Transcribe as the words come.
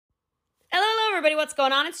everybody, what's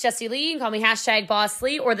going on? It's Jessie Lee. You can call me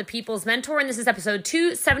 #BossLee or the People's Mentor, and this is episode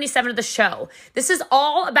 277 of the show. This is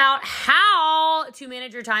all about how to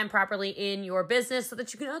manage your time properly in your business so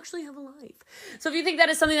that you can actually have a life. So if you think that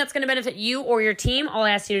is something that's going to benefit you or your team, all I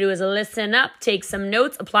ask you to do is listen up, take some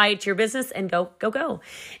notes, apply it to your business, and go.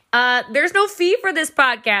 There's no fee for this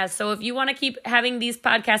podcast. So if you want to keep having these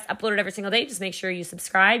podcasts uploaded every single day, just make sure you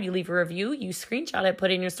subscribe, you leave a review, you screenshot it, put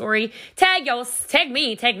it in your story, tag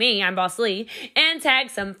me, I'm Boss Lee, and tag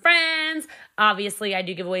some friends. Obviously, I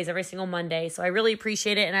do giveaways every single Monday, so I really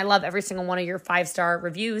appreciate it, and I love every single one of your 5-star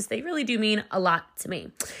reviews. They really do mean a lot to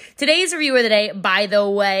me. Today's review of the day, by the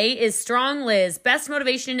way, is Strong Liz, Best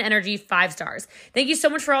Motivation and Energy, 5 stars. Thank you so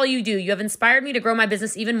much for all you do. You have inspired me to grow my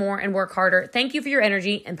business even more and work harder. Thank you for your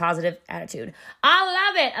energy and positive attitude. I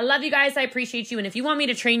love it. I love you guys. I appreciate you, and if you want me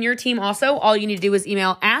to train your team also, all you need to do is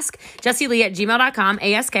email askjessielee@gmail.com,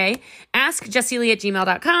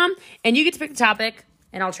 askjessielee@gmail.com, and you get to pick the topic,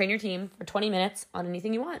 and I'll train your team for 20 minutes on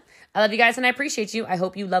anything you want. I love you guys, and I appreciate you. I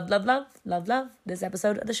hope you love this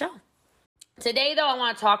episode of the show. Today, though, I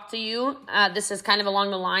want to talk to you. This is kind of along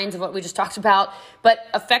the lines of what we just talked about, but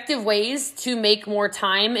effective ways to make more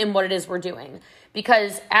time in what it is we're doing.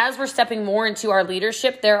 Because as we're stepping more into our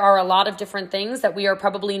leadership, there are a lot of different things that we are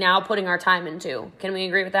probably now putting our time into. Can we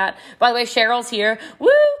agree with that? By the way, Cheryl's here. Woo!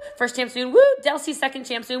 First champ soon. Woo! Delcy, second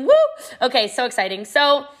champ soon. Woo! Okay, so exciting.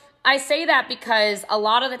 So I say that because a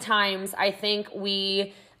lot of the times I think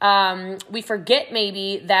we forget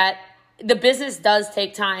maybe that the business does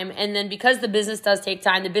take time. And then because the business does take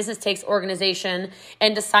time, the business takes organization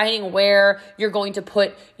and deciding where you're going to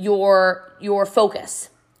put your focus.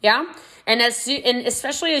 Yeah. And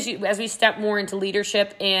especially as we step more into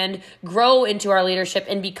leadership and grow into our leadership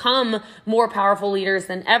and become more powerful leaders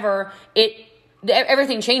than ever,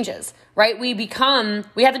 everything changes, right? We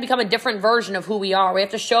have to become a different version of who we are. We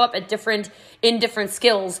have to show up in different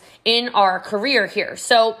skills in our career here.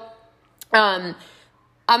 So, I'm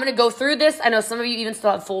going to go through this. I know some of you even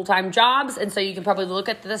still have full-time jobs, and so you can probably look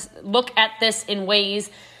at this in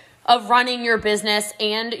ways of running your business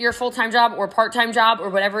and your full-time job or part-time job or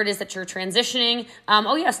whatever it is that you're transitioning.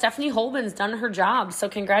 Stephanie Holman's done her job. So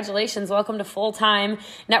congratulations. Welcome to full-time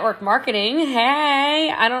network marketing.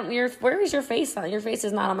 Hey, where is your face on? Your face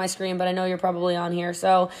is not on my screen, but I know you're probably on here.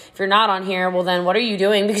 So if you're not on here, well then what are you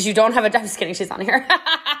doing? Because you don't have I'm just kidding. She's on here.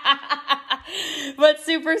 But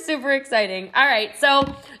super, super exciting. All right. So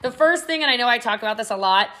the first thing, and I know I talk about this a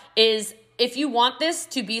lot, is if you want this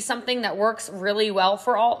to be something that works really well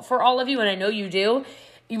for all of you, and I know you do,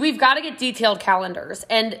 we've got to get detailed calendars.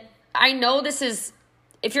 And I know this is,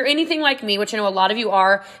 if you're anything like me, which I know a lot of you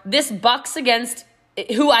are, this bucks against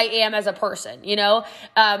who I am as a person, you know?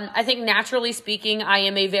 I think naturally speaking, I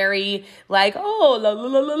am a very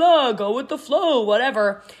go with the flow,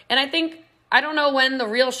 whatever. And I don't know when the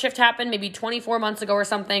real shift happened, maybe 24 months ago or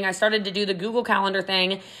something. I started to do the Google Calendar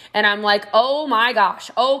thing, and I'm like, oh my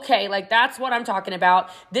gosh, okay, that's what I'm talking about.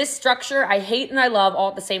 This structure I hate and I love all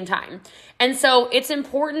at the same time. And so it's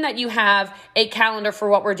important that you have a calendar for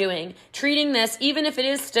what we're doing. Treating this, even if it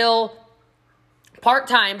is still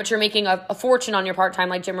part-time, but you're making a fortune on your part-time,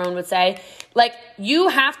 like Jim Rohn would say, you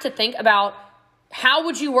have to think about, how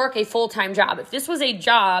would you work a full-time job? If this was a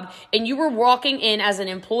job and you were walking in as an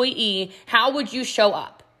employee, how would you show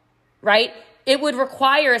up, right? It would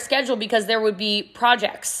require a schedule because there would be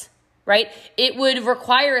projects, right? It would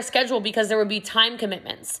require a schedule because there would be time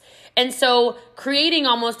commitments. And so creating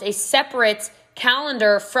almost a separate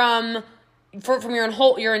calendar from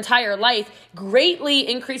your entire life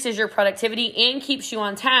greatly increases your productivity and keeps you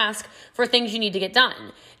on task for things you need to get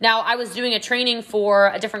done. Now, I was doing a training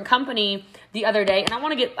for a different company the other day, and I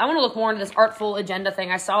want to look more into this artful agenda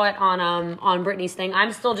thing. I saw it on Brittany's thing.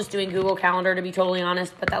 I'm still just doing Google Calendar, to be totally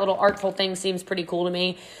honest, but that little artful thing seems pretty cool to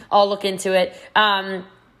me. I'll look into it.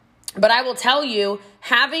 But I will tell you,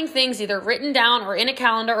 having things either written down or in a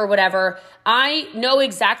calendar or whatever, I know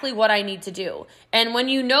exactly what I need to do. And when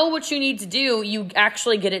you know what you need to do, you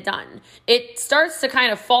actually get it done. It starts to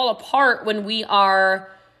kind of fall apart when we are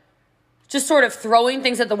just sort of throwing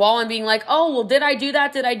things at the wall and being like, oh, well, did I do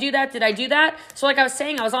that? Did I do that? Did I do that? So like I was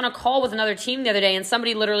saying, I was on a call with another team the other day, and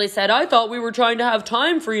somebody literally said, I thought we were trying to have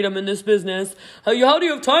time freedom in this business. How do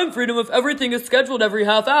you have time freedom if everything is scheduled every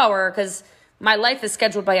half hour? Because my life is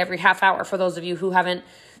scheduled by every half hour, for those of you who haven't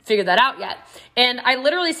figured that out yet. And I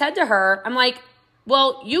literally said to her, I'm like,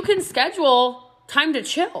 well, you can schedule time to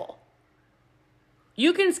chill.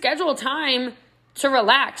 You can schedule time to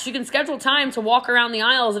relax. You can schedule time to walk around the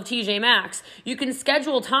aisles of TJ Maxx. You can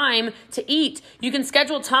schedule time to eat. You can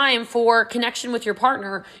schedule time for connection with your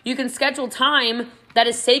partner. You can schedule time that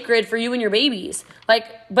is sacred for you and your babies. Like,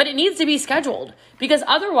 but it needs to be scheduled, because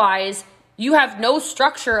otherwise you have no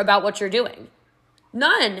structure about what you're doing.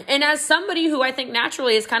 None. And as somebody who I think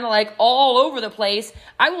naturally is kind of like all over the place,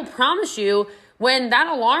 I will promise you, when that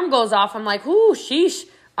alarm goes off, I'm like, ooh, sheesh.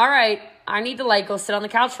 All right, I need to like go sit on the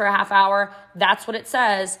couch for a half hour. That's what it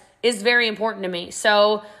says, is very important to me.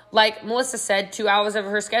 So like Melissa said, 2 hours of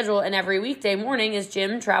her schedule and every weekday morning is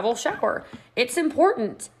gym, travel, shower. It's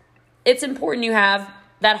important. It's important you have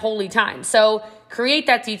that holy time. So create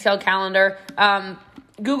that detailed calendar.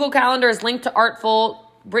 Google Calendar is linked to Artful.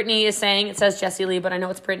 Brittany is saying, it says Jessie Lee, but I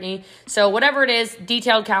know it's Brittany. So whatever it is,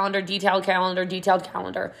 detailed calendar, detailed calendar, detailed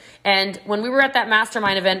calendar. And when we were at that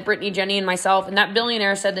mastermind event, Brittany, Jenny, and myself, and that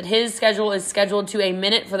billionaire said that his schedule is scheduled to a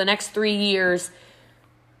minute for the next 3 years,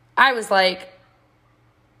 I was like,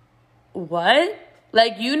 what?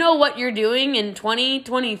 Like, you know what you're doing in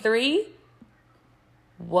 2023?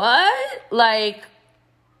 What? Like,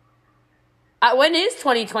 when is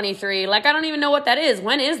 2023? Like, I don't even know what that is.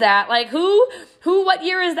 When is that? Like, what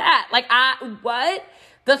year is that? Like, what?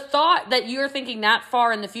 The thought that you're thinking that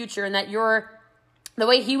far in the future, and that the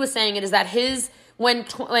way he was saying it is that when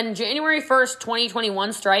January 1st,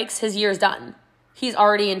 2021 strikes, his year's done. He's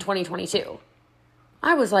already in 2022.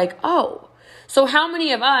 I was like, oh. So how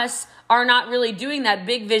many of us are not really doing that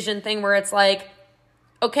big vision thing where it's like,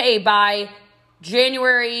 okay, by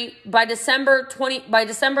December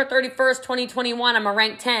 31st, 2021, I'm a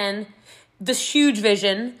rank 10, this huge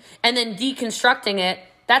vision, and then deconstructing it.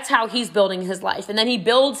 That's how he's building his life. And then he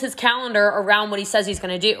builds his calendar around what he says he's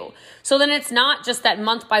going to do. So then it's not just that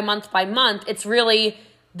month by month by month. It's really,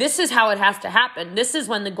 this is how it has to happen. This is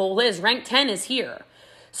when the goal is. Rank 10 is here.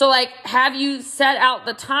 So like, have you set out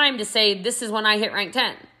the time to say, this is when I hit rank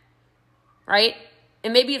 10, right?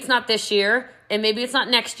 And maybe it's not this year, and maybe it's not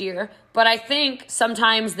next year, but I think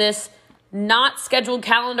sometimes this not scheduled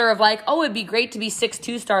calendar of like, oh, it'd be great to be 6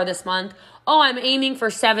 2-star this month. Oh, I'm aiming for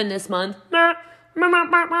 7 this month.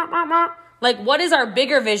 Like, what is our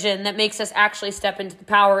bigger vision that makes us actually step into the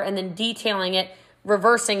power, and then detailing it,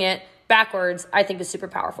 reversing it backwards, I think is super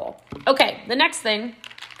powerful. Okay, the next thing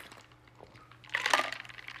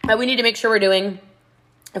that we need to make sure we're doing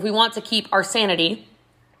if we want to keep our sanity,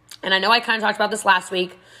 and I know I kind of talked about this last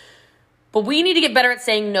week, but we need to get better at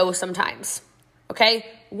saying no sometimes, okay?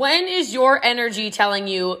 When is your energy telling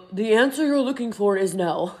you the answer you're looking for is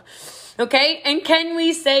no, okay? And can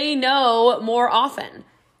we say no more often,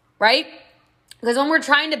 right? Because when we're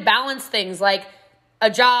trying to balance things like a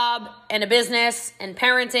job and a business and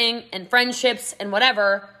parenting and friendships and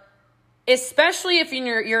whatever, especially if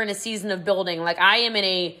you're in a season of building, like I am in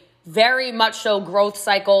a very much so growth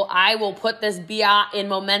cycle. I will put this BIA in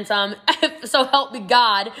momentum, so help me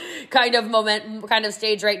God, kind of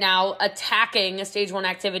stage right now, attacking a stage 1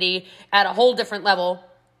 activity at a whole different level.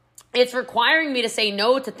 It's requiring me to say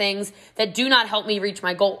no to things that do not help me reach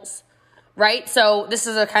my goals, right? So this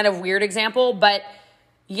is a kind of weird example, but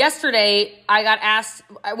yesterday I got asked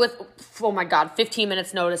with, 15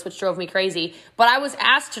 minutes notice, which drove me crazy, but I was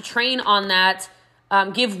asked to train on that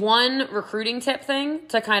give one recruiting tip thing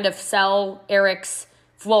to kind of sell Eric's,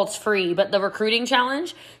 well, it's free, but the recruiting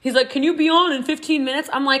challenge. He's like, can you be on in 15 minutes?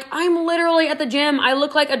 I'm like, I'm literally at the gym. I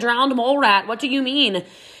look like a drowned mole rat. What do you mean?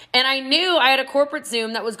 And I knew I had a corporate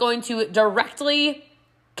Zoom that was going to directly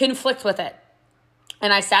conflict with it.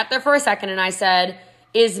 And I sat there for a second and I said,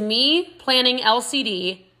 is me planning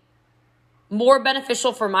LCD more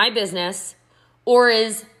beneficial for my business, or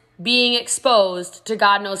is being exposed to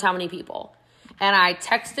God knows how many people? And I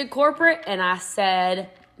texted corporate and I said,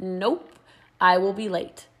 nope, I will be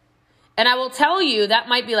late. And I will tell you, that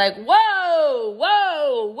might be like, whoa.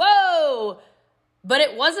 But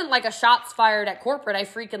it wasn't like a shots fired at corporate. I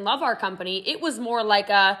freaking love our company. It was more like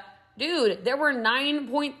dude, there were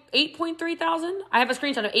 8.3 thousand. I have a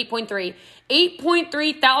screenshot of 8.3.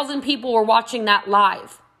 8.3 thousand people were watching that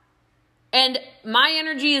live. And my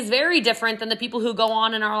energy is very different than the people who go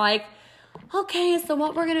on and are like, okay, so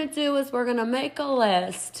what we're going to do is we're going to make a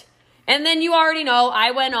list. And then you already know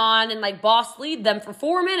I went on and like boss lead them for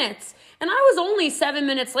 4 minutes. And I was only 7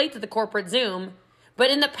 minutes late to the corporate Zoom. But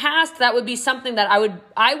in the past, that would be something that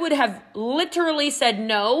I would have literally said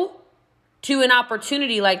no to an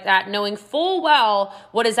opportunity like that, knowing full well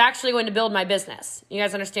what is actually going to build my business. You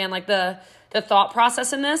guys understand like the thought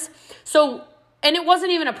process in this? So, and it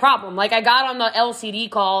wasn't even a problem. Like I got on the LCD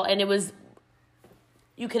call and it was,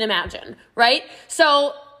 you can imagine, right?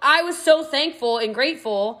 So I was so thankful and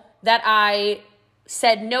grateful that I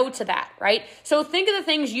said no to that, right? So think of the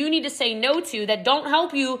things you need to say no to that don't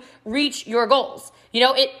help you reach your goals. You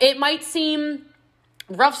know, it might seem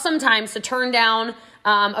rough sometimes to turn down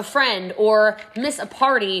a friend or miss a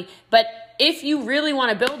party. But if you really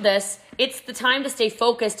want to build this, it's the time to stay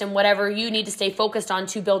focused in whatever you need to stay focused on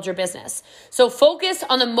to build your business. So focus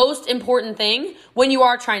on the most important thing when you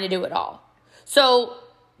are trying to do it all. So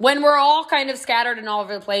when we're all kind of scattered and all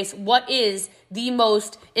over the place, what is the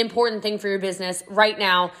most important thing for your business right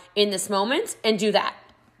now in this moment? And do that.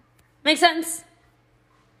 Make sense?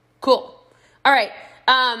 Cool. All right.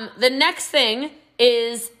 The next thing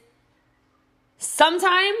is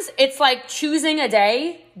sometimes it's like choosing a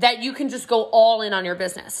day that you can just go all in on your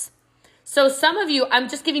business. So some of you, I'm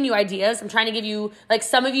just giving you ideas. I'm trying to give you, like,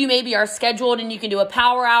 some of you maybe are scheduled and you can do a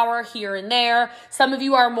power hour here and there. Some of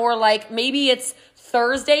you are more like, maybe it's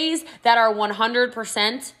Thursdays that are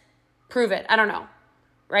 100% prove it. I don't know,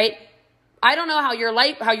 right? I don't know how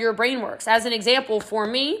your brain works. As an example, for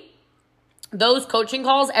me, those coaching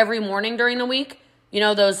calls every morning during the week,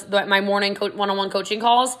 my morning one-on-one coaching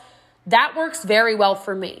calls, that works very well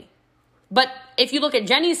for me. But if you look at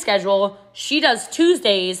Jenny's schedule, she does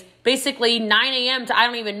Tuesdays, basically 9 a.m. to I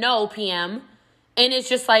don't even know p.m., and it's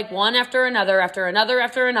just like one after another, after another,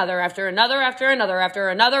 after another, after another, after another, after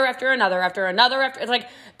another, after another, after another, after, it's like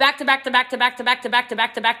back to back to back to back to back to back to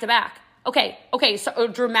back to back to back. Okay, so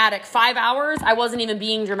dramatic. 5 hours. I wasn't even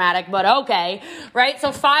being dramatic, but okay, right?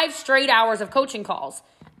 So 5 straight hours of coaching calls.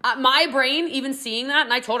 My brain, even seeing that,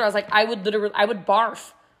 and I told her, I was like, I would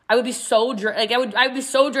barf. I would be so I would be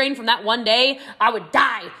so drained from that one day. I would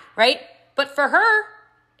die, right? But for her,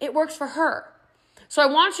 it works for her. So I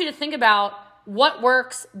want you to think about what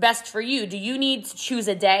works best for you. Do you need to choose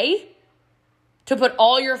a day to put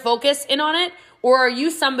all your focus in on it? Or are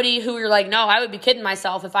you somebody who you're like, no, I would be kidding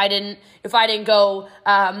myself if I didn't go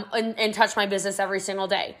and touch my business every single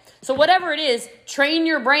day. So whatever it is, train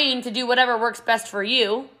your brain to do whatever works best for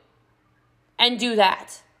you and do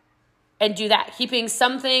that. Keeping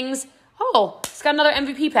some things, it's got another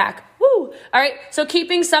MVP pack. Woo! All right, so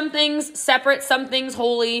keeping some things separate, some things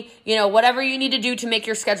holy, whatever you need to do to make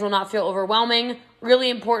your schedule not feel overwhelming, really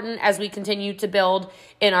important as we continue to build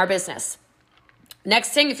in our business. Next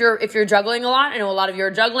thing, if you're juggling a lot, I know a lot of you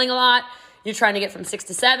are juggling a lot, you're trying to get from 6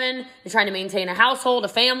 to 7, you're trying to maintain a household, a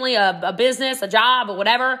family, a business, a job, or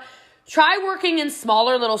whatever, try working in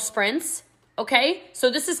smaller little sprints. Okay,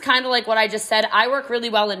 so this is kind of like what I just said. I work really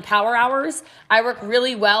well in power hours. I work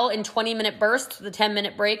really well in 20-minute bursts, the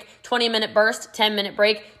 10-minute break, 20-minute burst, 10-minute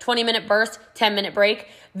break, 20-minute burst, 10-minute break.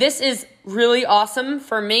 This is really awesome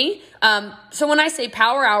for me. So when I say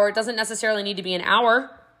power hour, it doesn't necessarily need to be an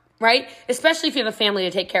hour, right? Especially if you have a family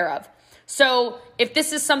to take care of. So if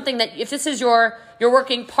this is something if this is you're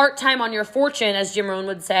working part-time on your fortune, as Jim Rohn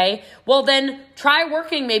would say, well then try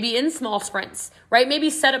working maybe in small sprints, right? Maybe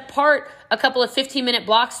set apart a couple of 15-minute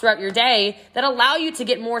blocks throughout your day that allow you to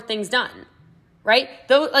get more things done, right?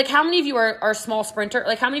 Though, like, how many of you are small sprinter?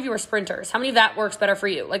 Like, how many of you are sprinters? How many of that works better for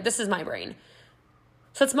you? Like, this is my brain.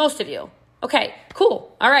 So it's most of you. Okay,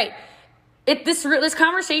 cool. All right. This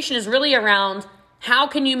conversation is really around how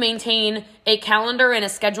can you maintain a calendar and a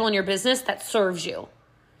schedule in your business that serves you?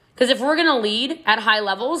 Because if we're going to lead at high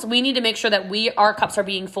levels, we need to make sure that our cups are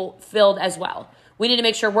being filled as well. We need to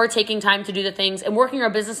make sure we're taking time to do the things and working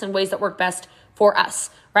our business in ways that work best for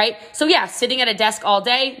us, right? So yeah, sitting at a desk all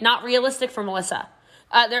day, not realistic for Melissa.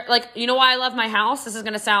 You know why I love my house? This is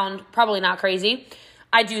going to sound probably not crazy.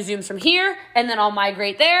 I do Zooms from here, and then I'll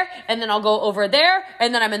migrate there, and then I'll go over there,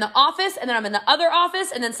 and then I'm in the office, and then I'm in the other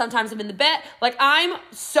office, and then sometimes I'm in the bed. Like, I'm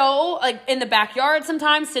so, in the backyard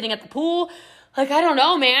sometimes, sitting at the pool. Like, I don't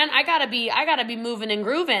know, man. I gotta be moving and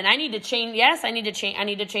grooving. I need to change. Yes, I need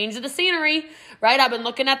to change the scenery, right? I've been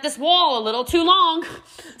looking at this wall a little too long.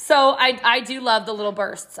 So I do love the little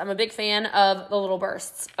bursts. I'm a big fan of the little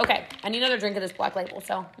bursts. Okay, I need another drink of this Black Label,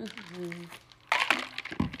 so.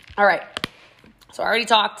 All right. So I already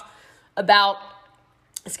talked about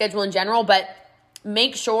schedule in general, but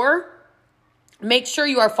make sure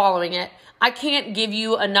you are following it. I can't give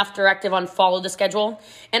you enough directive on follow the schedule.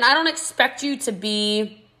 And I don't expect you to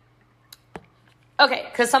be, okay,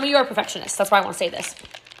 because some of you are perfectionists. That's why I want to say this.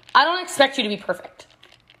 I don't expect you to be perfect.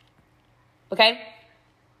 Okay?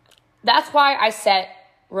 That's why I set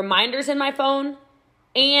reminders in my phone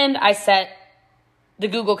and I set the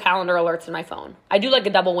Google Calendar alerts in my phone. I do like a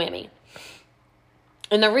double whammy.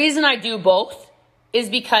 And the reason I do both is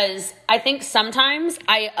because I think sometimes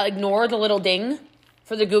I ignore the little ding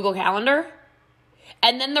for the Google Calendar,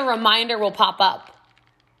 and then the reminder will pop up,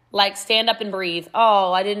 like stand up and breathe.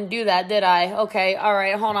 Oh, I didn't do that, did I? Okay, all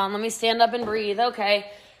right, hold on. Let me stand up and breathe.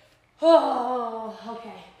 Okay. Oh,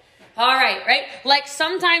 okay. All right, right? Like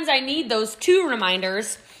sometimes I need those 2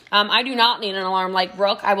 reminders I do not need an alarm like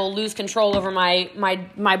Brooke. I will lose control over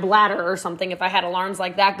my bladder or something if I had alarms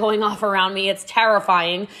like that going off around me. It's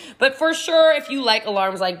terrifying. But for sure, if you like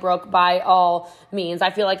alarms like Brooke, by all means. I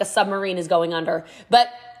feel like a submarine is going under. But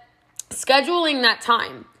scheduling that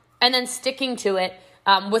time and then sticking to it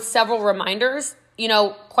with several reminders,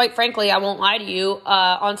 quite frankly, I won't lie to you,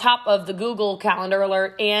 on top of the Google Calendar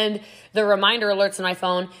alert and the reminder alerts on my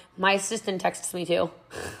phone, my assistant texts me too.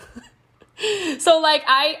 So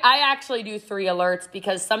I actually do 3 alerts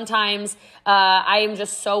because sometimes I am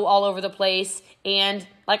just so all over the place. And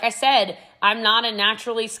like I said, I'm not a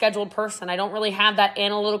naturally scheduled person. I don't really have that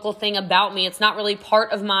analytical thing about me. It's not really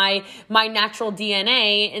part of my natural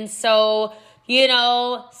DNA. And so,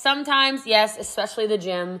 sometimes, yes, especially the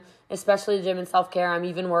gym and self-care. I'm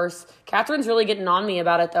even worse. Catherine's really getting on me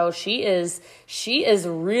about it though. She is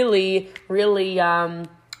really, really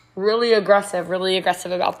aggressive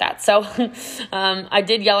about that. So, I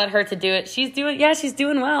did yell at her to do it. She's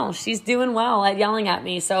doing well. She's doing well at yelling at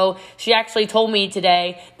me. So she actually told me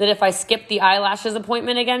today that if I skip the eyelashes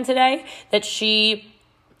appointment again today, that she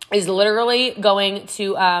is literally going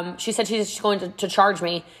to, she said she's going to charge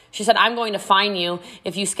me. She said, I'm going to fine you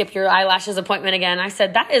if you skip your eyelashes appointment again. I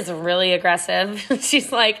said, that is really aggressive.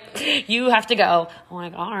 She's like, you have to go. I'm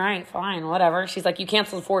like, all right, fine, whatever. She's like, you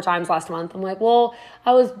canceled 4 times last month. I'm like, well,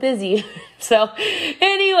 I was busy. So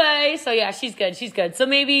anyway, so yeah, she's good. So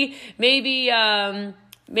maybe having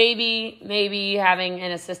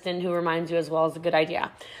an assistant who reminds you as well is a good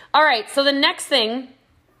idea. All right. So the next thing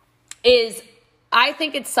is, I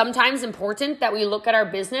think it's sometimes important that we look at our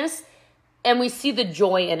business and we see the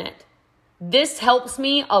joy in it. This helps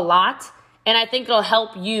me a lot, and I think it'll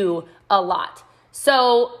help you a lot.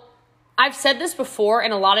 So I've said this before,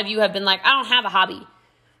 and a lot of you have been like, I don't have a hobby,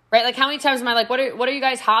 right? Like, how many times am I like, what are you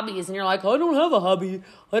guys' hobbies? And you're like, I don't have a hobby,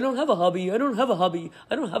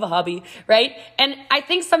 right? And I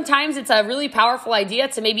think sometimes it's a really powerful idea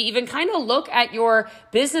to maybe even kind of look at your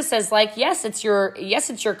business as like, yes, it's your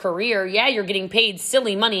career. Yeah, you're getting paid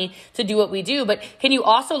silly money to do what we do. But can you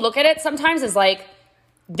also look at it sometimes as like,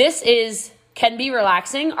 can be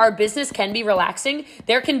relaxing. Our business can be relaxing.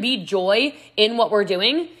 There can be joy in what we're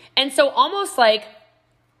doing. And so almost like,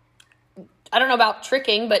 I don't know about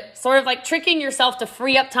tricking, but sort of like tricking yourself to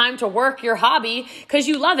free up time to work your hobby because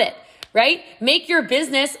you love it, right? Make your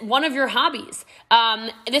business one of your hobbies.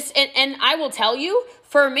 And I will tell you,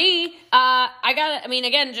 for me,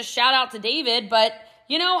 again, just shout out to David, but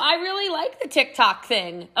I really like the TikTok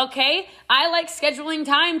thing, okay? I like scheduling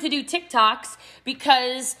time to do TikToks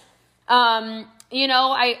because,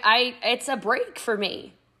 it's a break for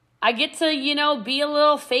me. I get to, be a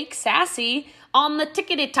little fake sassy on the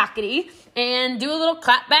tickety-tockety and do a little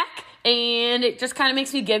clap back, and it just kind of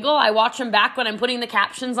makes me giggle. I watch them back when I'm putting the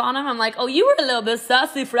captions on them. I'm like, oh, you were a little bit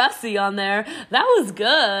sassy-frassy on there. That was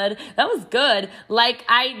good. Like,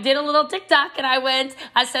 I did a little TikTok, and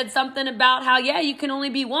I said something about how, yeah, there can only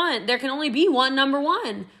be one number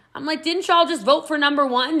 1. I'm like, didn't y'all just vote for number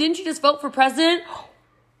 1? Didn't you just vote for president?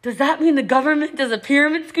 Does that mean the government does a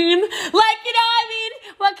pyramid scheme?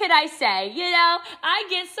 What can I say? I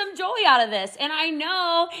get some joy out of this, and I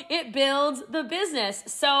know it builds the business.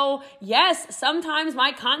 So yes, sometimes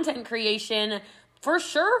my content creation, for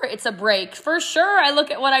sure, it's a break. For sure, I look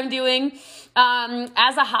at what I'm doing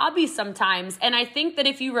as a hobby sometimes. And I think that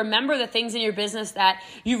if you remember the things in your business that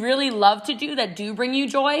you really love to do that do bring you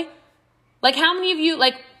joy, like how many of you,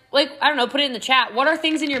 I don't know, put it in the chat. What are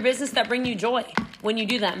things in your business that bring you joy when you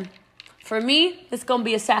do them? For me, it's going to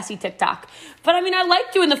be a sassy TikTok. But I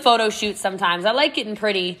like doing the photo shoot sometimes. I like getting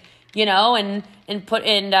pretty, and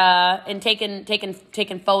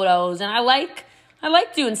taking photos. And I like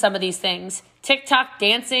doing some of these things. TikTok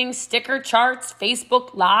dancing, sticker charts,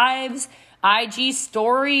 Facebook lives, IG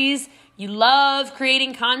stories. You love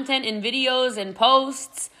creating content and videos and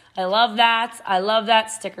posts. I love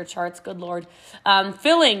that. Sticker charts, good Lord.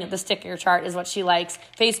 Filling the sticker chart is what she likes.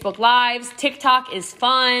 Facebook Lives. TikTok is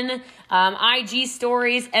fun. IG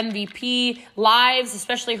stories, MVP, lives,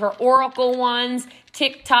 especially her Oracle ones.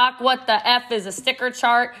 TikTok, what the F is a sticker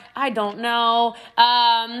chart? I don't know.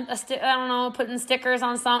 Putting stickers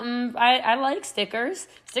on something. I like stickers.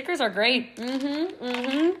 Stickers are great.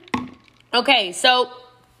 Okay, so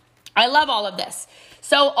I love all of this.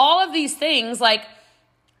 So all of these things,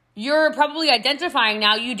 you're probably identifying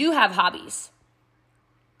now you do have hobbies.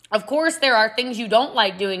 Of course, there are things you don't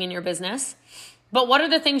like doing in your business, but what are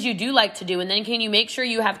the things you do like to do? And then can you make sure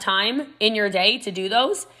you have time in your day to do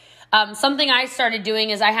those? Something I started doing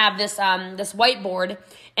is I have this whiteboard,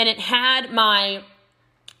 and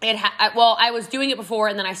I was doing it before,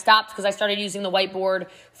 and then I stopped because I started using the whiteboard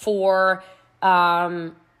for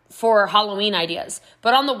for Halloween ideas.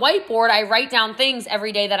 But on the whiteboard, I write down things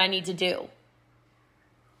every day that I need to do.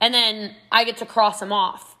 And then I get to cross them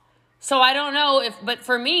off. So I don't know but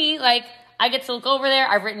for me, like, I get to look over there.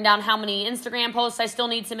 I've written down how many Instagram posts I still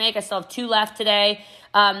need to make. I still have 2 left today.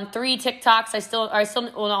 3 TikToks.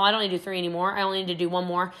 Well, no, I don't need to do 3 anymore. I only need to do 1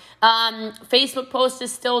 more. Facebook post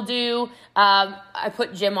is still due. I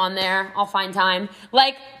put gym on there. I'll find time.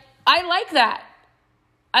 Like, I like that.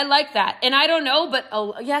 And I don't know,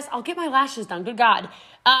 but yes, I'll get my lashes done. Good God.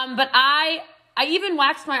 But I even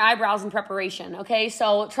waxed my eyebrows in preparation. Okay.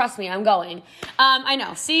 So trust me, I'm going. I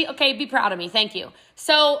know. See, okay. Be proud of me. Thank you.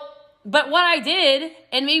 So, but what I did,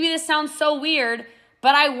 and maybe this sounds so weird,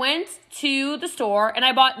 but I went to the store and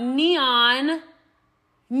I bought neon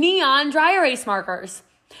dry erase markers.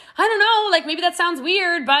 I don't know, like maybe that sounds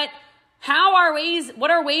weird, but what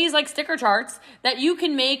are ways like sticker charts that you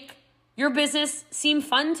can make your business seem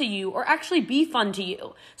fun to you or actually be fun to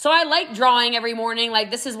you? So I like drawing every morning, like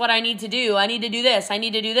this is what I need to do. I need to do this. I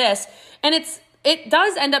need to do this. And it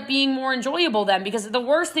does end up being more enjoyable then, because the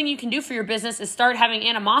worst thing you can do for your business is start having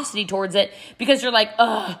animosity towards it because you're like,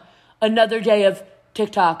 another day of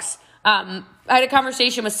TikToks. I had a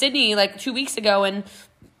conversation with Sydney like 2 weeks ago, and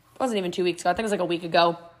it wasn't even 2 weeks ago. I think it was like a week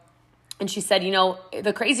ago. And she said,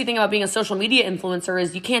 the crazy thing about being a social media influencer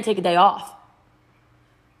is you can't take a day off,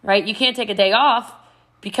 right? You can't take a day off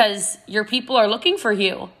because your people are looking for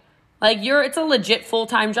you. Like it's a legit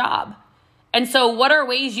full-time job. And so what are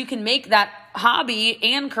ways you can make that hobby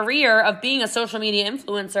and career of being a social media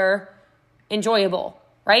influencer enjoyable,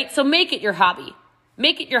 right? So make it your hobby.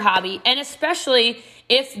 Make it your hobby. And especially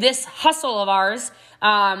if this hustle of ours,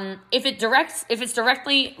 if it's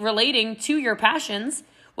directly relating to your passions,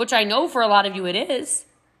 which I know for a lot of you it is,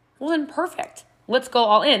 well then perfect. Let's go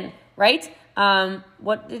all in, right?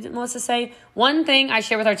 What did Melissa say? One thing I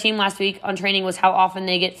shared with our team last week on training was how often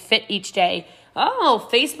they get fit each day. Oh,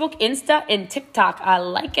 Facebook, Insta, and TikTok. I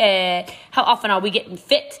like it. How often are we getting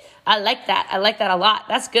fit? I like that. I like that a lot.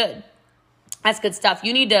 That's good. That's good stuff.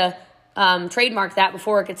 You need to trademark that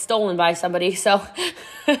before it gets stolen by somebody. So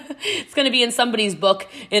it's going to be in somebody's book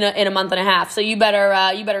in a month and a half. So you better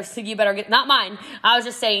get, not mine. I was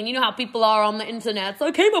just saying, you know how people are on the internet. So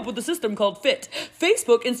I came up with a system called FIT.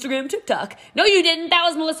 Facebook, Instagram, TikTok. No, you didn't. That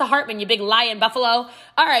was Melissa Hartman, you big lying buffalo.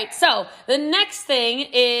 All right. So the next thing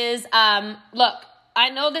is, look, I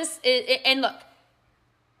know this is, and look,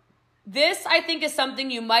 this, I think, is something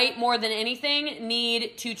you might, more than anything,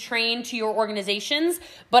 need to train to your organizations.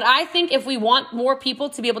 But I think if we want more people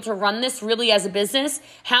to be able to run this really as a business,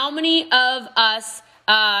 how many of us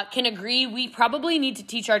can agree we probably need to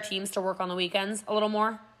teach our teams to work on the weekends a little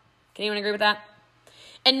more? Can anyone agree with that?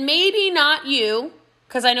 And maybe not you,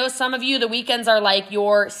 because I know some of you, the weekends are like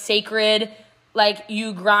your sacred, like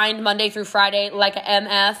you grind Monday through Friday like a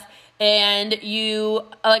MF. And you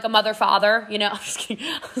like a mother, father, I'm just kidding.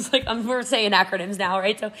 I was like, we're saying acronyms now,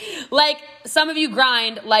 right? So like some of you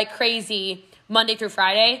grind like crazy Monday through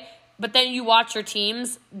Friday, but then you watch your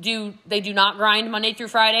teams do not grind Monday through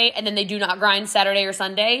Friday, and then they do not grind Saturday or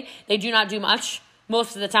Sunday. They do not do much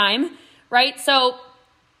most of the time, right? So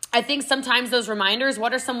I think sometimes those reminders,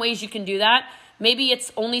 what are some ways you can do that? Maybe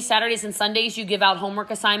it's only Saturdays and Sundays you give out homework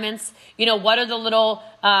assignments. What are the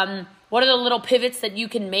little pivots that you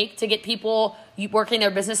can make to get people working their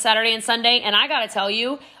business Saturday and Sunday? And I got to tell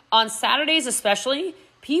you, on Saturdays especially,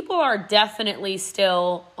 people are definitely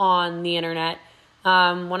still on the internet.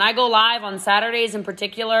 When I go live on Saturdays in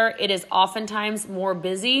particular, it is oftentimes more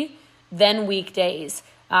busy than weekdays.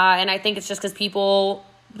 And I think it's just because people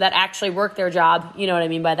that actually work their job, you know what I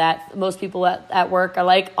mean by that. Most people at work are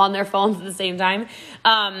like on their phones at the same time.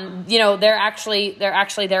 They're actually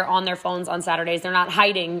there on their phones on Saturdays. They're not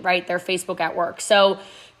hiding, right? They're Facebook at work. So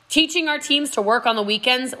teaching our teams to work on the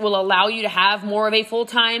weekends will allow you to have more of a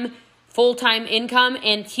full-time income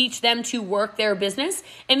and teach them to work their business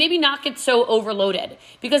and maybe not get so overloaded,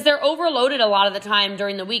 because they're overloaded a lot of the time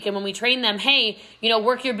during the week. And when we train them, hey,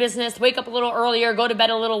 work your business, wake up a little earlier, go to bed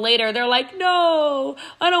a little later, they're like, no,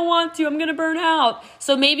 I don't want to, I'm going to burn out.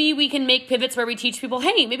 So maybe we can make pivots where we teach people,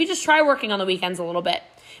 hey, maybe just try working on the weekends a little bit.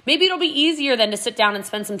 Maybe it'll be easier than to sit down and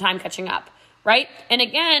spend some time catching up. Right? And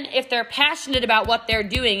again, if they're passionate about what they're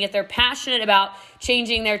doing, if they're passionate about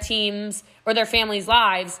changing their teams or their families'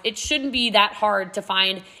 lives, it shouldn't be that hard to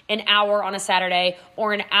find an hour on a Saturday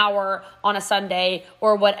or an hour on a Sunday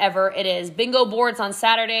or whatever it is. Bingo boards on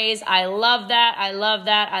Saturdays. I love that. I love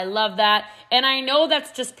that. I love that. And I know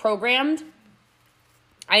that's just programmed.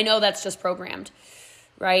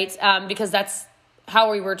 Right? Because that's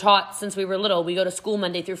how we were taught since we were little. We go to school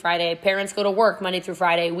Monday through Friday. Parents go to work Monday through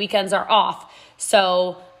Friday. Weekends are off.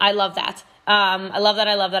 So I love that. I love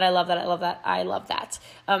that.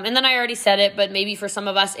 And then I already said it, but maybe for some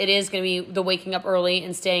of us, it is going to be the waking up early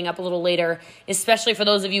and staying up a little later, especially for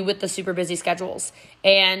those of you with the super busy schedules.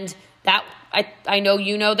 And that I know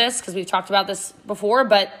you know this because we've talked about this before,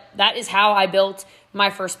 but that is how I built my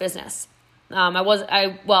first business.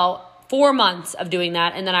 4 months of doing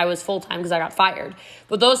that, and then I was full-time because I got fired.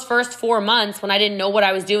 But those first 4 months when I didn't know what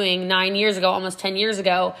I was doing 9 years ago, almost 10 years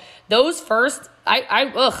ago, those first,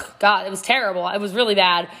 God, it was terrible. It was really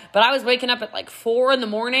bad. But I was waking up at like 4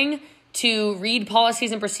 a.m. to read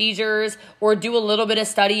policies and procedures or do a little bit of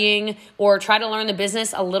studying or try to learn the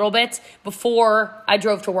business a little bit before I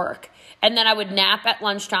drove to work. And then I would nap at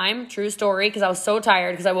lunchtime, true story, because I was so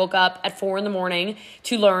tired because I woke up at 4 a.m.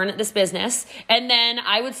 to learn this business. And then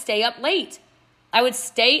I would stay up late. I would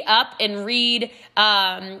stay up and read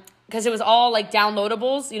because it was all like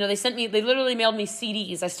downloadables. They literally mailed me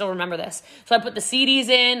CDs. I still remember this. So I put the CDs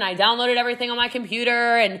in, I downloaded everything on my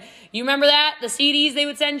computer. And you remember that? The CDs they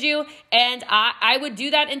would send you. And I would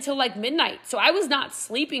do that until like midnight. So I was not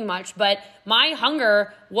sleeping much, but my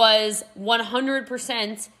hunger was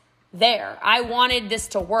 100% there. I wanted this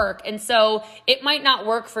to work. And so it might not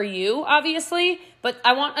work for you, obviously, but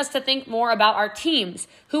I want us to think more about our teams.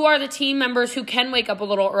 Who are the team members who can wake up a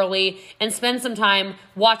little early and spend some time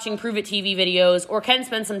watching Prove It TV videos, or can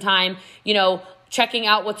spend some time, checking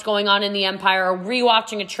out what's going on in the empire, or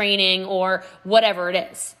rewatching a training, or whatever it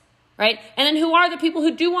is, right? And then who are the people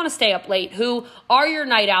who do want to stay up late, who are your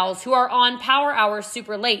night owls, who are on power hours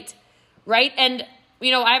super late, right? And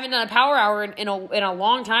I haven't done a power hour in a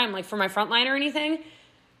long time, like for my frontline or anything.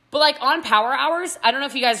 But like on power hours, I don't know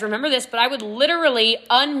if you guys remember this, but I would literally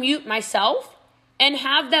unmute myself and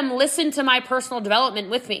have them listen to my personal development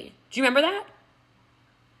with me. Do you remember that?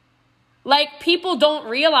 Like, people don't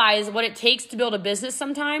realize what it takes to build a business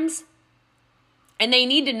sometimes. And they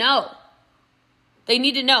need to know. They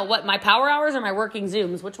need to know what my power hours or my working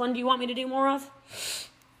Zooms. Which one do you want me to do more of?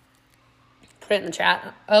 Put it in the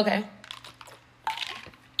chat. Okay.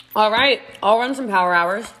 All right, I'll run some power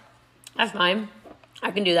hours. That's fine.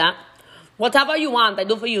 I can do that. Whatever you want, I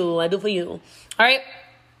do for you. All right.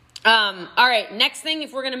 All right. Next thing,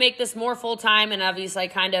 if we're going to make this more full-time, and obviously I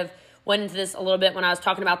kind of went into this a little bit when I was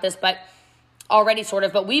talking about this, but already sort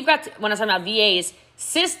of, but we've got to, when I was talking about VAs,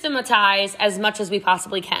 systematize as much as we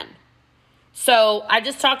possibly can. So I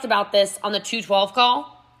just talked about this on the 212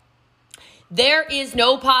 call. There is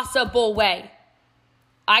no possible way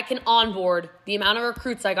I can onboard the amount of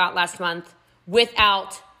recruits I got last month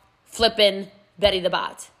without flipping Betty the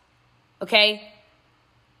Bot. Okay?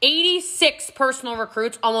 86 personal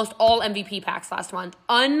recruits, almost all MVP packs last month.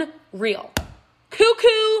 Unreal.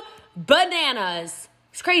 Cuckoo bananas.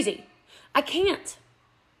 It's crazy. I can't.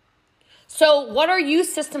 So what are you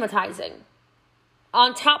systematizing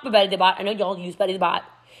on top of Betty the Bot? I know y'all use Betty the Bot,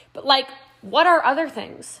 but like, what are other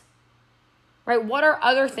things? Right? What are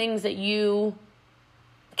other things that you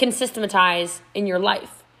can systematize in your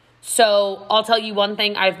life? So I'll tell you one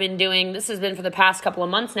thing I've been doing. This has been for the past couple of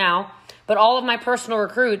months now, but all of my personal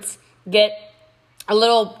recruits get a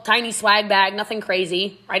little tiny swag bag, nothing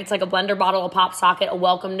crazy, right? It's like a blender bottle, a pop socket, a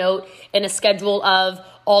welcome note, and a schedule of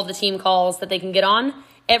all the team calls that they can get on.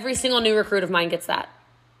 Every single new recruit of mine gets that.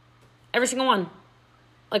 Every single one.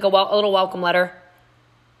 Like a little welcome letter.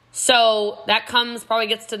 So that probably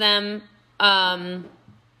gets to them, I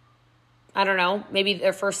don't know, maybe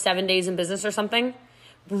their first 7 days in business or something.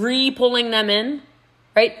 Re-pulling them in,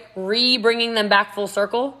 right? Re-bringing them back full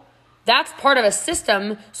circle. That's part of a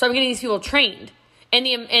system, so I'm getting these people trained. And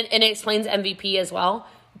it explains MVP as well.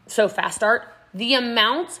 So Fast Start. The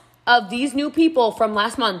amount of these new people from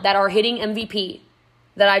last month that are hitting MVP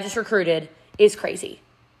that I just recruited is crazy.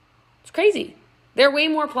 It's crazy. They're way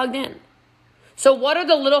more plugged in. So what are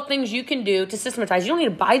the little things you can do to systematize? You don't need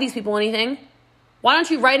to buy these people anything. Why don't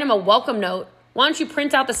you write them a welcome note? Why don't you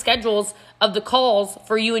print out the schedules of the calls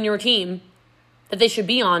for you and your team that they should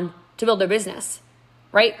be on to build their business,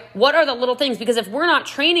 right? What are the little things? Because if we're not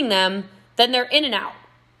training them, then they're in and out.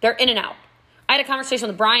 They're in and out. I had a conversation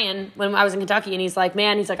with Brian when I was in Kentucky, and he's like,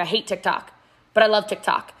 I hate TikTok, but I love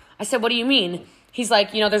TikTok. I said, what do you mean? He's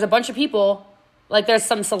like, there's a bunch of people, like there's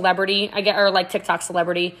some celebrity, or like TikTok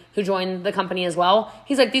celebrity who joined the company as well.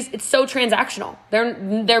 He's like, it's so transactional.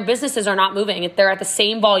 Their businesses are not moving. They're at the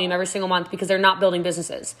same volume every single month because they're not building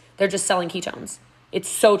businesses. They're just selling ketones. It's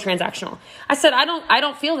so transactional. I said, I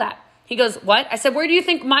don't feel that. He goes, what? I said, where do you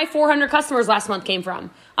think my 400 customers last month came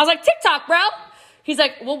from? I was like, TikTok, bro. He's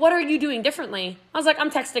like, well, what are you doing differently? I was like,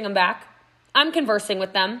 I'm texting them back. I'm conversing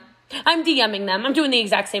with them. I'm DMing them. I'm doing the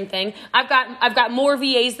exact same thing. I've got more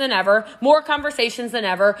VAs than ever, more conversations than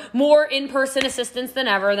ever, more in-person assistants than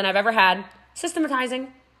ever than I've ever had.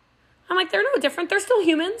 Systematizing. I'm like, they're no different. They're still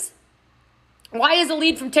humans. Why is a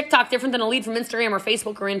lead from TikTok different than a lead from Instagram or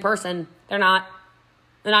Facebook or in person? They're not.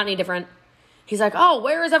 They're not any different. He's like, oh,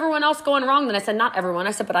 where is everyone else going wrong? Then I said, not everyone.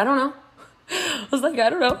 I said, but I don't know. I was like, I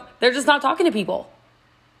don't know. They're just not talking to people.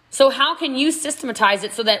 So how can you systematize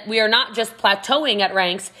it so that we are not just plateauing at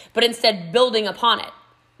ranks, but instead building upon it?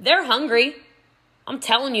 They're hungry. I'm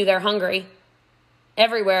telling you, they're hungry.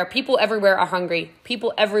 Everywhere. People everywhere are hungry.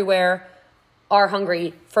 People everywhere are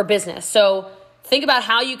hungry for business. So think about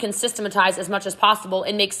how you can systematize as much as possible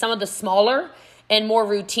and make some of the smaller and more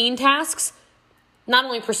routine tasks not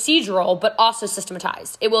only procedural, but also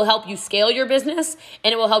systematized. It will help you scale your business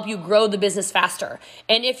and it will help you grow the business faster.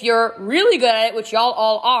 And if you're really good at it, which y'all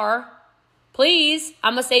all are, please,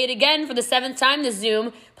 I'm going to say it again for the 7th time this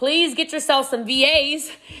Zoom, please get yourself some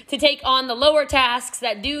VAs to take on the lower tasks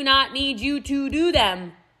that do not need you to do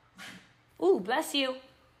them. Ooh, bless you,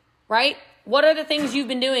 right? What are the things you've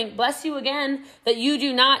been doing, bless you again, that you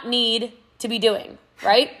do not need to be doing,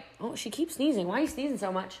 right? Oh, she keeps sneezing. Why are you sneezing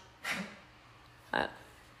so much?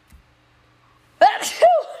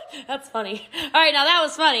 That's funny. All right, now that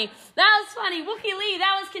was funny. That was funny. Wookie Lee,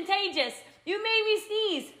 that was contagious. You made me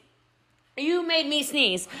sneeze. You made me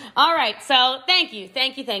sneeze. All right, so thank you.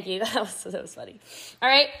 That was funny. All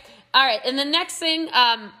right. And the next thing,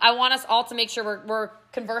 I want us all to make sure we're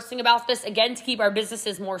conversing about this again to keep our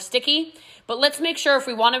businesses more sticky. But let's make sure if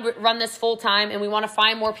we want to run this full time and we want to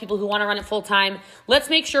find more people who want to run it full time, let's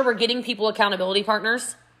make sure we're getting people accountability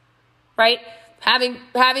partners, right?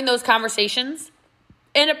 Having those conversations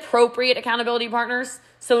and appropriate accountability partners.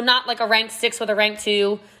 So not like a rank 6 with a rank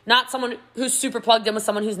 2, not someone who's super plugged in with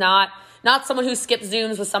someone who's not someone who skips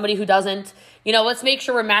Zooms with somebody who doesn't. You know, let's make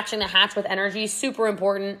sure we're matching the hatch with energy. Super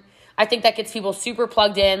important. I think that gets people super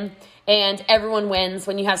plugged in and everyone wins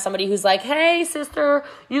when you have somebody who's like, hey, sister,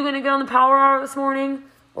 you going to get on the power hour this morning?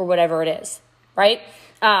 Or whatever it is, right?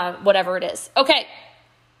 Whatever it is. Okay.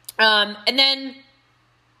 And then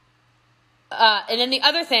the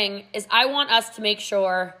other thing is I want us to make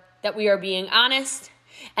sure that we are being honest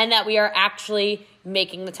and that we are actually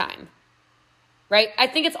making the time, right? I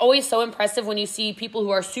think it's always so impressive when you see people who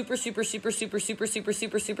are super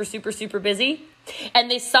busy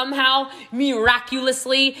and they somehow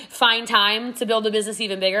miraculously find time to build a business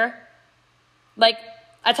even bigger. Like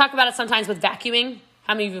I talk about it sometimes with vacuuming.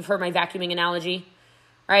 How many of you have heard my vacuuming analogy,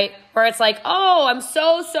 right? Where it's like, oh, I'm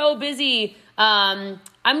so busy.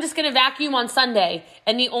 I'm just going to vacuum on Sunday.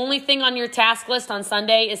 And the only thing on your task list on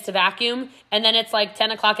Sunday is to vacuum. And then it's like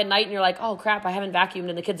 10 o'clock at night and you're like, oh crap, I haven't vacuumed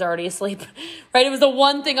and the kids are already asleep, right? It was the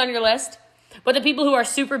one thing on your list. But the people who are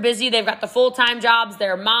super busy, they've got the full-time jobs,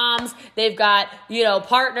 they're moms, they've got,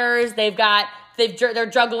 partners, they're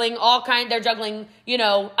juggling they're juggling,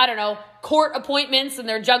 court appointments and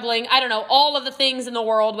they're juggling, all of the things in the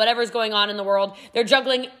world, whatever's going on in the world. They're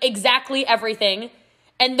juggling exactly everything.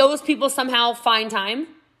 And those people somehow find time.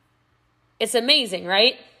 It's amazing,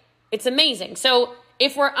 right? It's amazing. So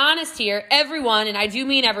if we're honest here, everyone, and I do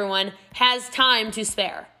mean everyone, has time to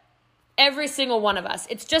spare. Every single one of us.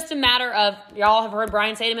 It's just a matter of, y'all have heard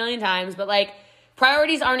Brian say it a million times, but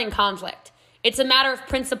priorities aren't in conflict. It's a matter of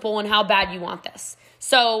principle and how bad you want this.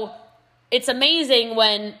 So it's amazing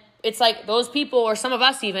when it's like those people, or some of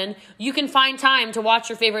us even, you can find time to watch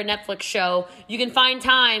your favorite Netflix show. You can find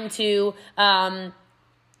time to,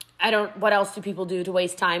 what else do people do to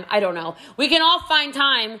waste time? I don't know. We can all find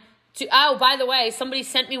time to, oh, by the way, somebody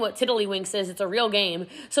sent me what Tiddlywinks is. It's a real game.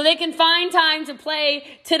 So they can find time to play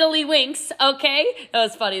Tiddlywinks, okay? That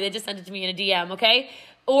was funny. They just sent it to me in a DM, okay?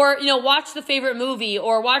 Or, watch the favorite movie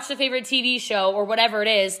or watch the favorite TV show or whatever it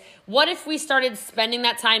is. What if we started spending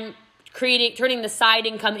that time turning the side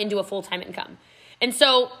income into a full-time income? And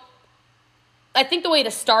so I think the way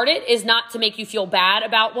to start it is not to make you feel bad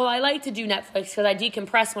about, well, I like to do Netflix because I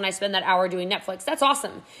decompress when I spend that hour doing Netflix. That's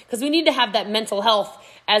awesome because we need to have that mental health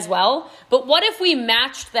as well. But what if we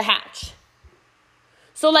matched the hatch?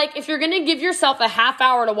 So if you're going to give yourself a half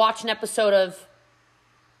hour to watch an episode of,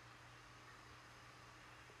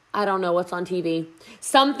 I don't know what's on TV,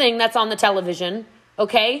 something that's on the television,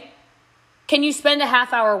 okay? Can you spend a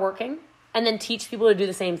half hour working and then teach people to do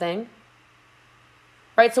the same thing?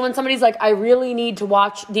 Right? So when somebody's like, I really need to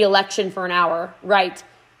watch the election for an hour, right?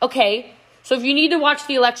 Okay. So if you need to watch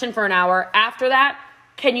the election for an hour, after that,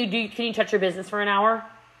 can you touch your business for an hour?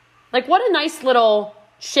 What a nice little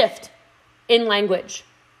shift in language,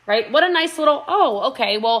 right? What a nice little, oh,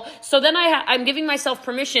 okay. Well, so then I'm giving myself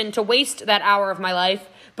permission to waste that hour of my life,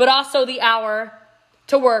 but also the hour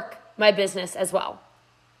to work my business as well,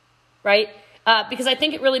 right? Because I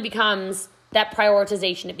think it really becomes that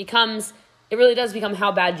prioritization. It really does become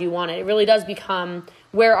how bad do you want it. It really does become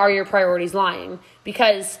where are your priorities lying?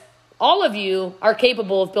 Because all of you are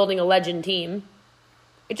capable of building a legend team.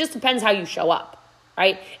 It just depends how you show up,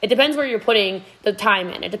 right? It depends where you're putting the time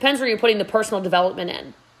in. It depends where you're putting the personal development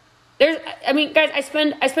in. Guys,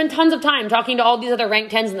 I spend tons of time talking to all these other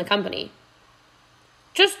rank 10s in the company.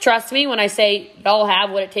 Just trust me when I say y'all have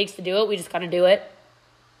what it takes to do it. We just got to do it.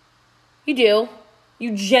 You do.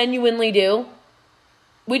 You genuinely do.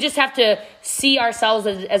 We just have to see ourselves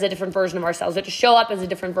as a different version of ourselves. We have to show up as a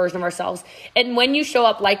different version of ourselves. And when you show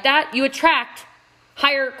up like that, you attract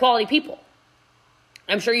higher quality people.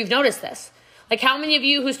 I'm sure you've noticed this. Like how many of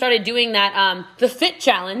you who started doing that, the fit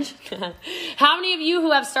challenge, how many of you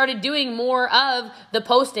who have started doing more of the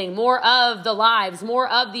posting, more of the lives, more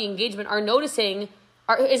of the engagement are noticing,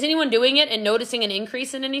 is anyone doing it and noticing an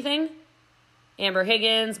increase in anything? Amber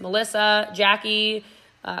Higgins, Melissa, Jackie,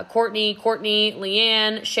 Courtney,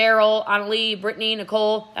 Leanne, Cheryl, Annalie, Brittany,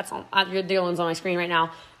 Nicole. That's all. You're the only ones on my screen right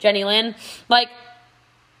now. Jenny Lynn.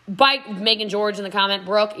 By Megan George in the comment.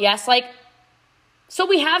 Brooke. Yes. So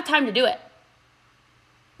we have time to do it.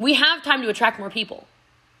 We have time to attract more people.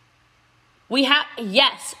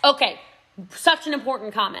 Yes. Okay. Such an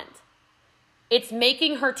important comment. It's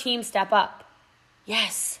making her team step up.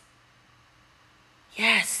 Yes.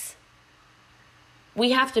 Yes.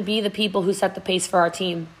 We have to be the people who set the pace for our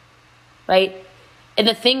team, right? And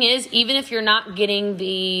the thing is, even if you're not getting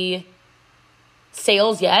the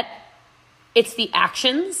sales yet, it's the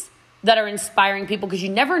actions that are inspiring people because you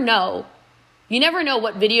never know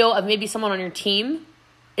what video of maybe someone on your team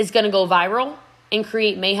is going to go viral and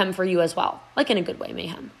create mayhem for you as well. Like in a good way,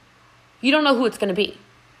 mayhem. You don't know who it's going to be.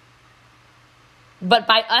 But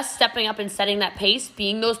by us stepping up and setting that pace,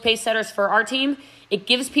 being those pace setters for our team, it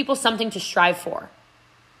gives people something to strive for.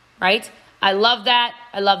 Right? I love that.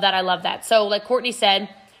 I love that. I love that. So like Courtney said,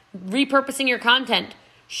 repurposing your content,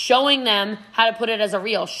 showing them how to put it as a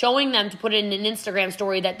reel, showing them to put it in an Instagram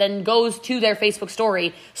story that then goes to their Facebook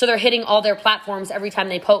story. So they're hitting all their platforms every time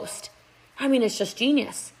they post. I mean, it's just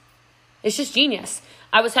genius. It's just genius.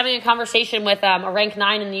 I was having a conversation with a rank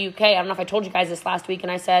 9 in the UK. I don't know if I told you guys this last week.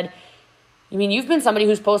 And I said, you've been somebody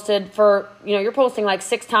who's posted you're posting like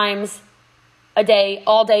 6 times a day,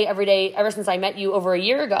 all day, every day, ever since I met you over a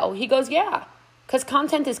year ago. He goes, yeah, because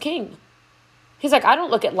content is king. He's like, I don't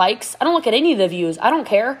look at likes. I don't look at any of the views. I don't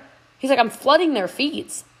care. He's like, I'm flooding their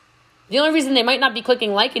feeds. The only reason they might not be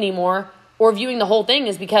clicking like anymore or viewing the whole thing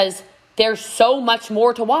is because there's so much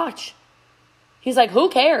more to watch. He's like, who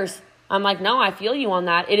cares? I'm like, no, I feel you on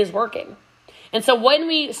that. It is working. And so when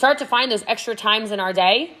we start to find those extra times in our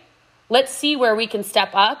day, let's see where we can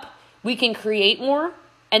step up. We can create more.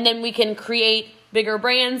 And then we can create bigger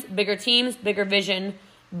brands, bigger teams, bigger vision,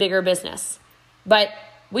 bigger business. But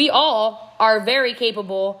we all are very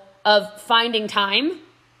capable of finding time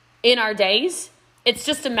in our days. It's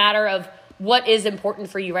just a matter of what is important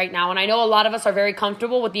for you right now. And I know a lot of us are very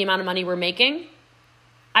comfortable with the amount of money we're making.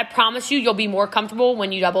 I promise you'll be more comfortable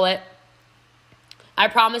when you double it. I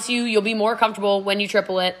promise you'll be more comfortable when you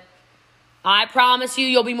triple it. I promise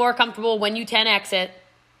you'll be more comfortable when you 10x it.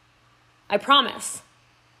 I promise.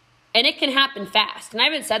 And it can happen fast. And I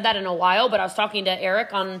haven't said that in a while, but I was talking to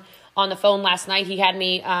Eric on the phone last night. He had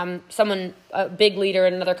me, a big leader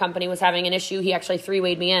in another company was having an issue. He actually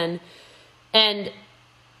 3-wayed me in. And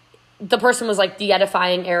the person was like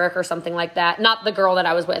de-edifying Eric or something like that. Not the girl that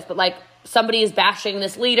I was with, but like somebody is bashing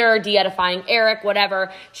this leader, de-edifying Eric, whatever.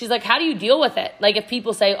 She's like, how do you deal with it? Like if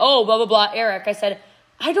people say, oh, blah, blah, blah, Eric. I said,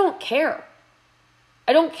 I don't care.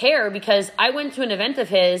 I don't care because I went to an event of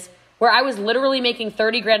his where I was literally making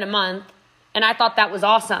 $30,000 a month, and I thought that was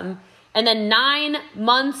awesome. And then 9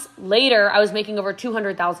 months later, I was making over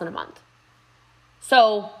 $200,000 a month.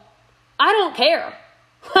 So I don't care.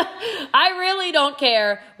 I really don't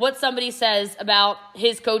care what somebody says about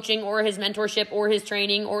his coaching or his mentorship or his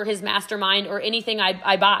training or his mastermind or anything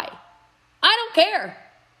I buy. I don't care.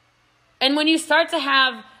 And when you start to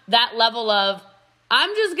have that level of,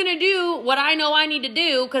 I'm just going to do what I know I need to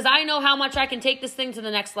do because I know how much I can take this thing to the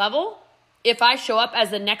next level. If I show up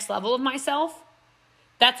as the next level of myself,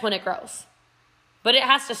 that's when it grows. But it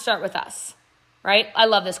has to start with us, right? I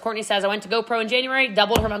love this. Courtney says, I went to GoPro in January,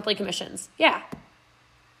 doubled her monthly commissions. Yeah.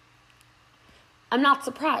 I'm not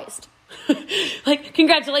surprised. Like,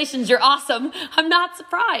 congratulations, you're awesome. I'm not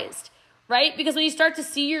surprised, right? Because when you start to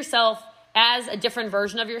see yourself as a different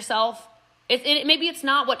version of yourself, maybe it's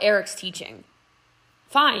not what Eric's teaching.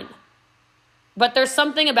 Fine. But there's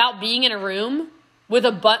something about being in a room with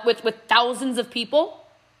thousands of people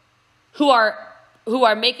who are who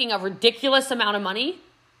are making a ridiculous amount of money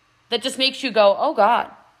that just makes you go, oh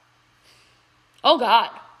God. Oh God.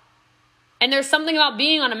 And there's something about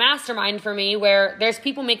being on a mastermind for me where there's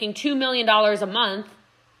people making $2 million a month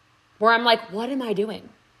where I'm like, what am I doing?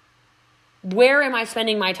 Where am I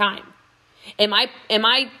spending my time? Am I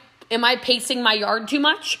pacing my yard too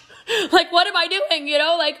much? Like, what am I doing? You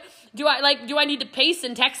know, do I need to pace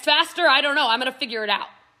and text faster? I don't know. I'm going to figure it out.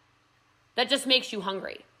 That just makes you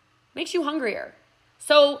hungry. Makes you hungrier.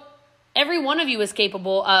 So every one of you is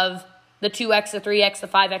capable of the 2x, the 3x, the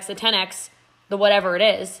 5x, the 10x, the whatever it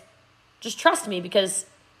is. Just trust me because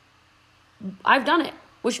I've done it,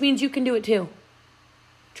 which means you can do it too.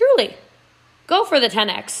 Truly. Go for the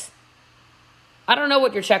 10x. I don't know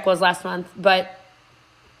what your check was last month, but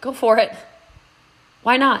go for it.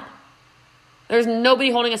 Why not? There's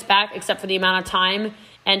nobody holding us back except for the amount of time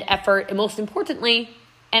and effort, and most importantly,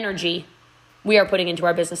 energy we are putting into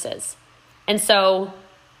our businesses. And so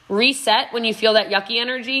reset when you feel that yucky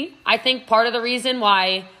energy. I think part of the reason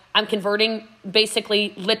why I'm converting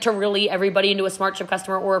basically literally everybody into a SmartShip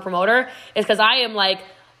customer or a promoter is because I am like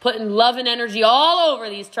putting love and energy all over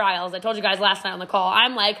these trials. I told you guys last night on the call.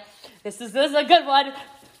 I'm like, this is a good one.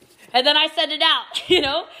 And then I send it out, you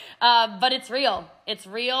know, but it's real. It's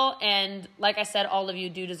real. And like I said, all of you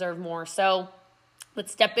do deserve more. So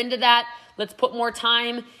let's step into that. Let's put more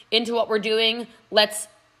time into what we're doing. I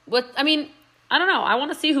don't know. I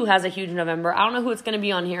want to see who has a huge November. I don't know who it's going to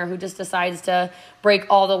be on here who just decides to break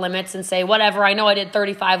all the limits and say, whatever, I know I did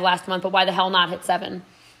 35 last month, but why the hell not hit 7?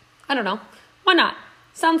 I don't know. Why not?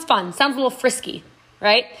 Sounds fun. Sounds a little frisky,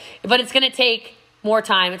 right? But it's going to take more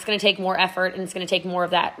time. It's going to take more effort, and it's going to take more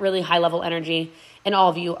of that really high level energy. And all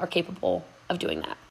of you are capable of doing that.